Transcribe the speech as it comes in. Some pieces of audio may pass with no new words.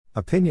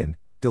Opinion: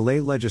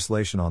 delay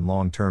legislation on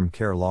long-term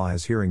care law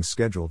has hearings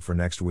scheduled for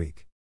next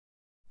week.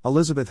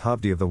 Elizabeth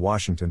Hovde of the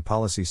Washington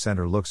Policy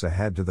Center looks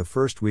ahead to the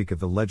first week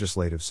of the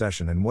legislative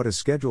session and what is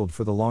scheduled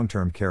for the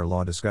long-term care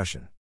law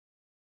discussion.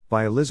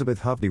 By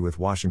Elizabeth Hovde with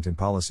Washington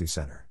Policy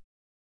Center.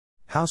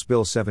 House Bill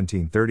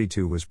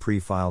 1732 was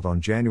pre-filed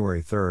on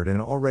January 3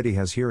 and already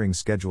has hearings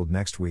scheduled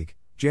next week,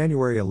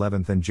 January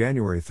 11 and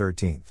January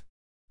 13.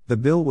 The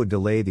bill would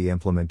delay the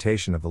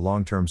implementation of the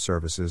Long-Term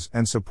Services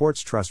and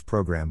Supports Trust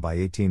program by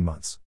 18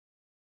 months.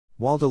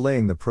 While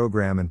delaying the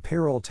program and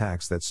payroll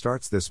tax that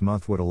starts this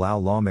month would allow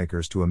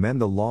lawmakers to amend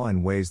the law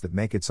in ways that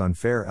make its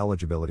unfair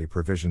eligibility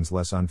provisions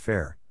less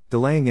unfair,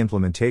 delaying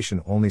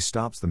implementation only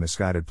stops the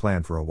misguided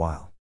plan for a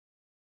while.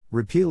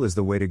 Repeal is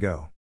the way to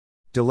go.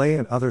 Delay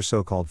and other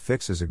so-called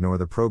fixes ignore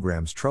the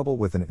program's trouble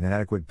with an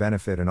inadequate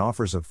benefit and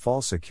offers of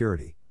false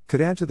security, could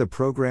add to the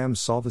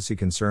program's solvency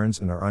concerns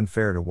and are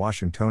unfair to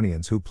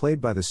Washingtonians who played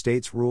by the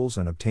state's rules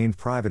and obtained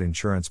private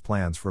insurance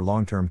plans for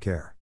long-term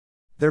care.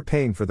 They're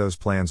paying for those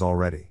plans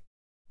already.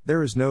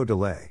 There is no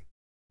delay.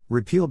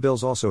 Repeal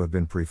bills also have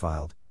been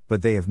pre-filed,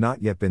 but they have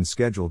not yet been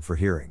scheduled for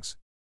hearings.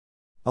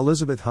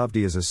 Elizabeth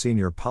Hovde is a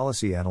senior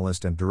policy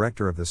analyst and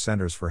director of the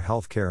Centers for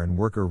Health Care and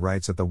Worker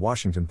Rights at the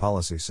Washington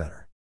Policy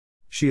Center.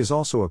 She is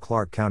also a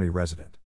Clark County resident.